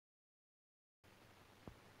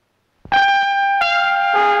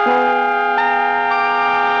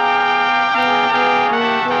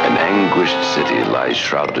lies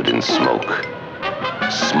shrouded in smoke.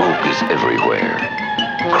 Smoke is everywhere.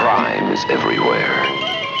 Crime is everywhere.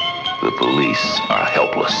 The police are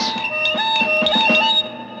helpless.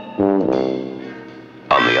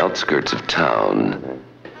 On the outskirts of town,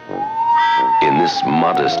 in this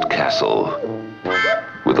modest castle,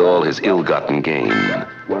 with all his ill-gotten gain,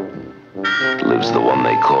 lives the one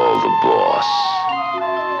they call the boss.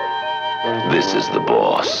 This is the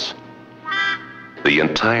boss. The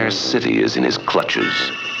entire city is in his clutches.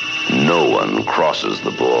 No one crosses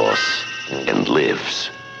the boss and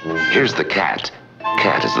lives. Here's the cat.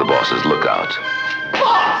 Cat is the boss's lookout.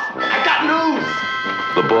 Boss! I got news!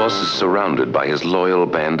 The boss is surrounded by his loyal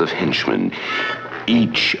band of henchmen,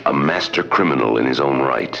 each a master criminal in his own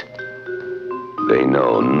right. They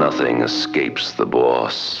know nothing escapes the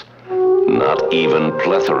boss, not even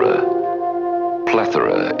Plethora.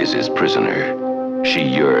 Plethora is his prisoner. She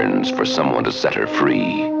yearns for someone to set her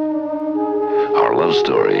free. Our love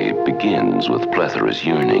story begins with Plethora's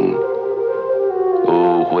yearning.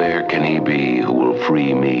 Oh, where can he be who will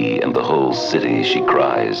free me and the whole city, she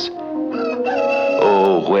cries.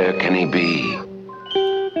 Oh, where can he be?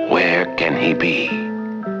 Where can he be?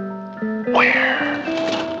 Where?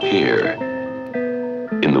 Here,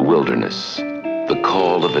 in the wilderness, the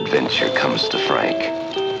call of adventure comes to Frank.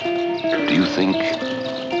 Do you think,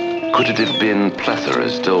 could it have been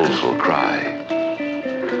Plethora's doleful cry?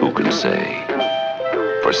 Who can say?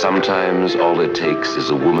 For sometimes all it takes is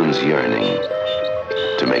a woman's yearning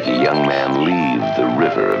to make a young man leave the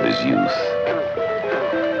river of his youth,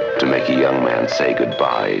 to make a young man say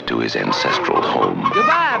goodbye to his ancestral home.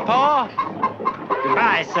 Goodbye, Pa.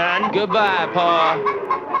 Goodbye, son. Goodbye, Pa.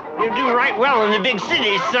 You do right well in the big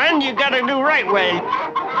city, son. You gotta do right well.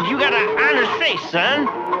 You got an honest face, son.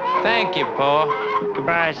 Thank you, Pa.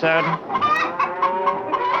 Goodbye, son.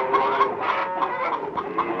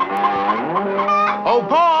 Oh,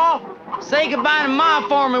 Pa, say goodbye to Ma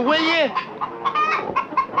for me, will you?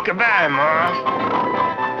 Goodbye, Ma.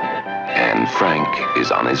 And Frank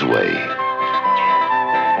is on his way.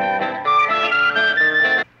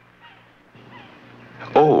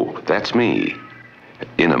 Oh, that's me.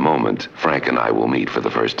 In a moment, Frank and I will meet for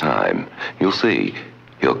the first time. You'll see,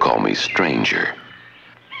 he'll call me stranger.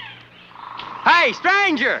 Hey,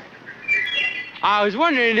 stranger! I was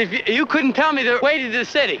wondering if you couldn't tell me the way to the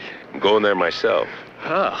city. I'm going there myself.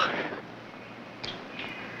 Oh.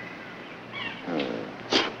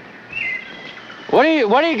 What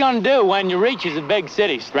are you gonna do when you reach the big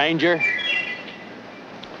city, stranger?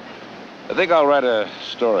 I think I'll write a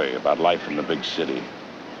story about life in the big city.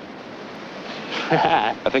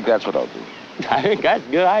 I think that's what I'll do. I think that's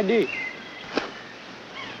a good idea.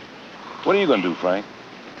 What are you gonna do, Frank?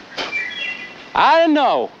 I don't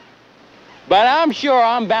know, but I'm sure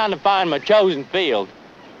I'm bound to find my chosen field.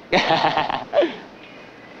 I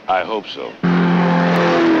hope so.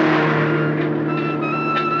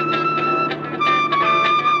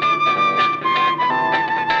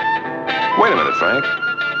 Wait a minute, Frank.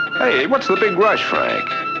 Hey, what's the big rush, Frank?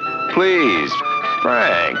 Please,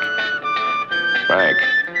 Frank. Frank.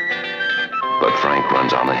 But Frank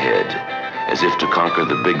runs on ahead, as if to conquer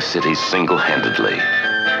the big city single-handedly.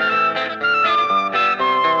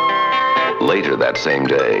 Later that same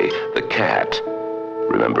day, the cat,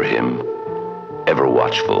 remember him? Ever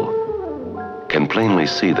watchful, can plainly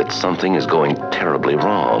see that something is going terribly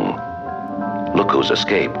wrong. Look who's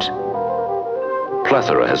escaped.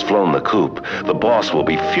 Plethora has flown the coop. The boss will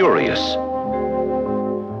be furious.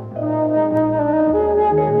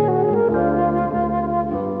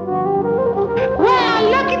 Wow,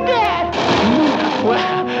 look at that!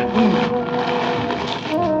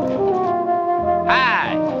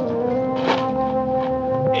 Hi.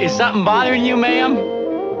 Is something bothering you, ma'am?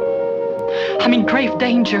 I'm in grave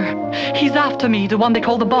danger. He's after me, the one they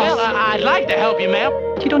call the boss. Well, I'd like to help you, ma'am.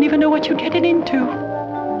 You don't even know what you're getting into.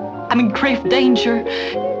 I'm in grave danger.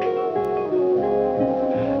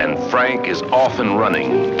 And Frank is off and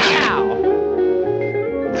running, Ow!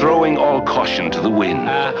 throwing all caution to the wind.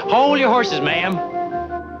 Hold your horses, ma'am.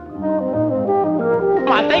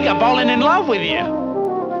 I think I'm falling in love with you.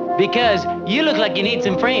 Because you look like you need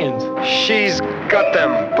some friends. She's got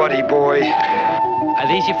them, buddy boy. Are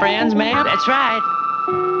these your friends, ma'am? That's right.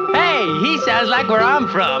 Hey, he sounds like where I'm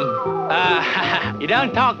from. You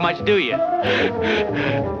don't talk much, do you?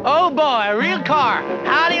 Oh boy, a real car.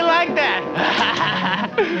 How do you like that?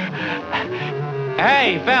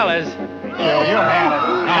 Hey, fellas. You're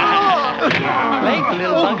Late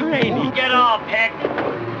little bugger, ain't he? Get off, Heck.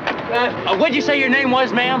 What'd you say your name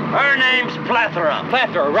was, ma'am? Her name's Plethora.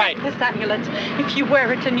 Plethora, right. This amulet, if you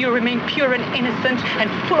wear it and you remain pure and innocent and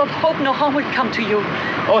full of hope, no harm will come to you.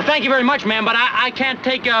 Oh, thank you very much, ma'am, but I can't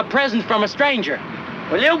take a present from a stranger.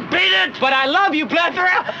 Will you beat it? But I love you,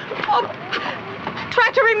 Plethora! Oh,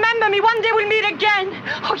 try to remember me. One day we'll meet again.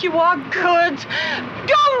 Oh, you are good.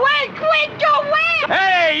 Go away, quick, go away!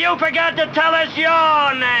 Hey, you forgot to tell us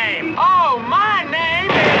your name. Oh, my name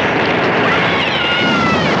is...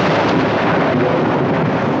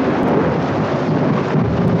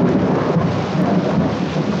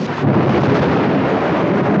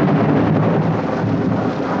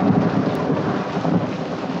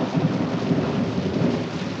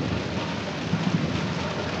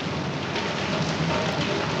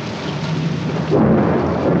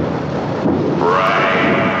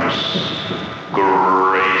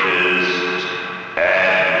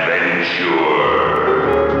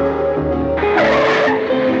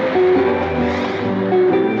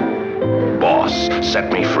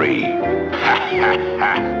 Set me free. Ha, ha,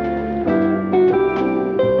 ha.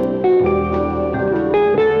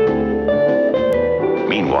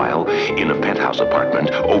 Meanwhile, in a penthouse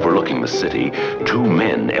apartment overlooking the city, two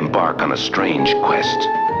men embark on a strange quest.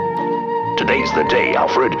 Today's the day,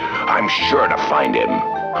 Alfred. I'm sure to find him.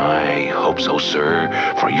 I hope so, sir,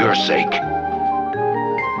 for your sake.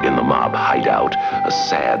 In the mob hideout, a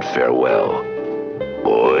sad farewell.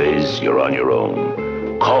 Boys, you're on your own.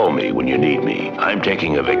 Call me when you need me. I'm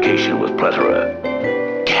taking a vacation with Plethora.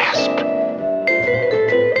 Gasp.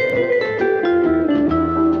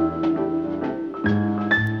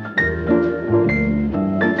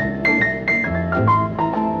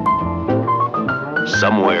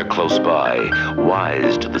 Somewhere close by,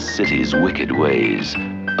 wise to the city's wicked ways,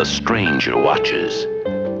 a stranger watches.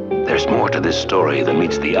 There's more to this story than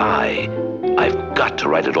meets the eye. I've got to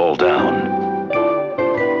write it all down.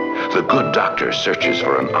 The good doctor searches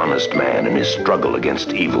for an honest man in his struggle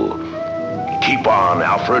against evil. Keep on,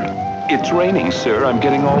 Alfred. It's raining, sir. I'm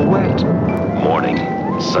getting all wet. Morning.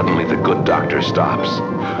 Suddenly the good doctor stops.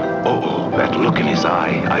 Oh, that look in his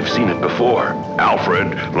eye. I've seen it before.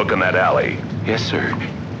 Alfred, look in that alley. Yes, sir.